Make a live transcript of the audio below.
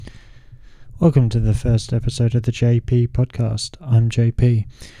Welcome to the first episode of the JP podcast. I'm JP.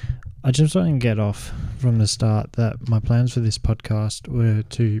 I just want to get off from the start that my plans for this podcast were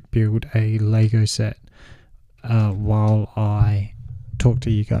to build a Lego set while I talk to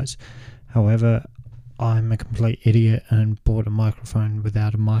you guys. However, I'm a complete idiot and bought a microphone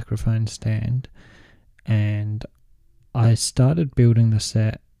without a microphone stand, and I started building the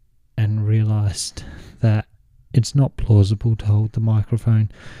set and realized that it's not plausible to hold the microphone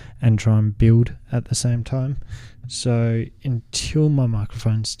and try and build at the same time. So until my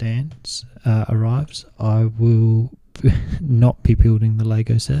microphone stand arrives, I will not be building the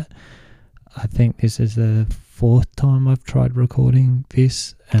Lego set. I think this is the fourth time I've tried recording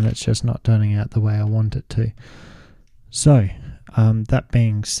this, and it's just not turning out the way I want it to. So, that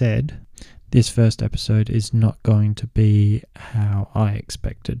being said, this first episode is not going to be how I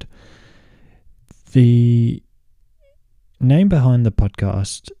expected. The name behind the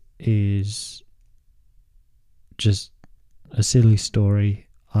podcast is just a silly story.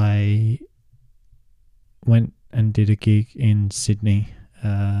 I went and did a gig in Sydney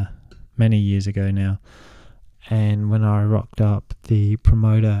many years ago now, and when I rocked up, the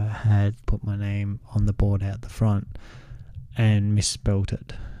promoter had put my name on the board out the front and misspelt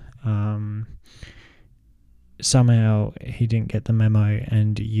it. Somehow he didn't get the memo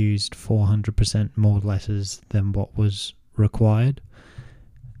and used 400% more letters than what was required.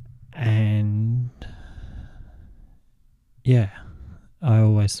 And yeah, I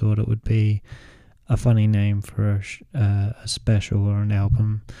always thought it would be a funny name for a special or an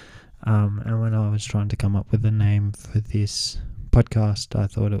album. And when I was trying to come up with a name for this podcast, I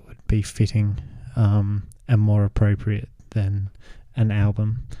thought it would be fitting and more appropriate than an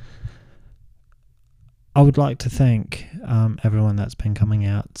album. I would like to thank everyone that's been coming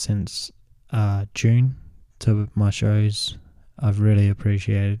out since June to my shows. I've really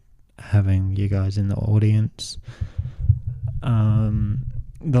appreciated having you guys in the audience. The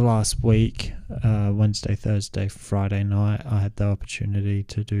last week, Wednesday, Thursday, Friday night, I had the opportunity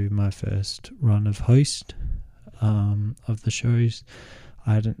to do my first run of host of the shows.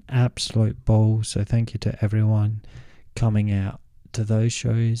 I had an absolute ball, so thank you to everyone coming out to those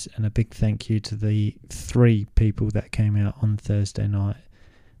shows, and a big thank you to the 3 people that came out on Thursday night.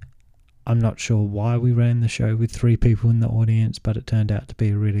 I'm not sure why we ran the show with 3 people in the audience, but it turned out to be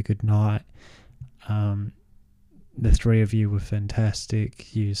a really good night. The 3 of you were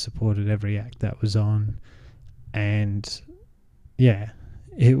fantastic. You supported every act that was on, and yeah,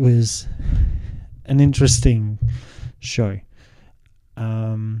 it was an interesting show.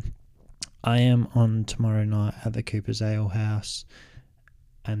 I am on tomorrow night at the Cooper's Ale House,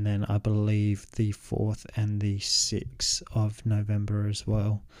 and then I believe the 4th and the 6th of November as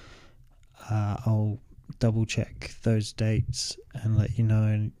well. I'll double check those dates and let you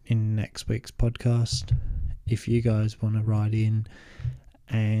know in next week's podcast. If you guys want to write in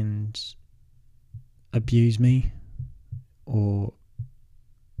and abuse me or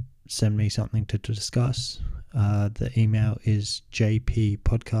send me something to discuss, the email is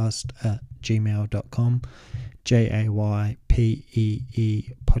jppodcast@gmail.com,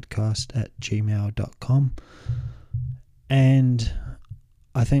 JAYPEE podcast@gmail.com. And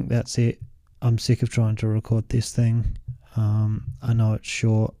I think that's it. I'm sick of trying to record this thing. I know it's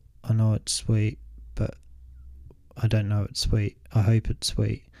short, I know it's sweet, but I don't know it's sweet. I hope it's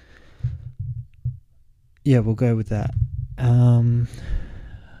sweet. Yeah, we'll go with that.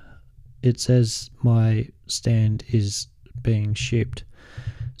 It says my stand is being shipped,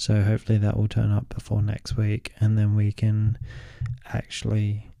 so hopefully that will turn up before next week, and then we can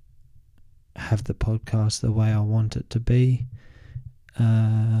actually have the podcast the way I want it to be.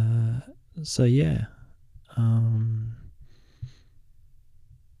 So yeah, I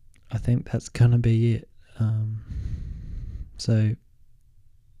think that's gonna be it. So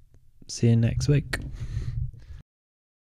see you next week.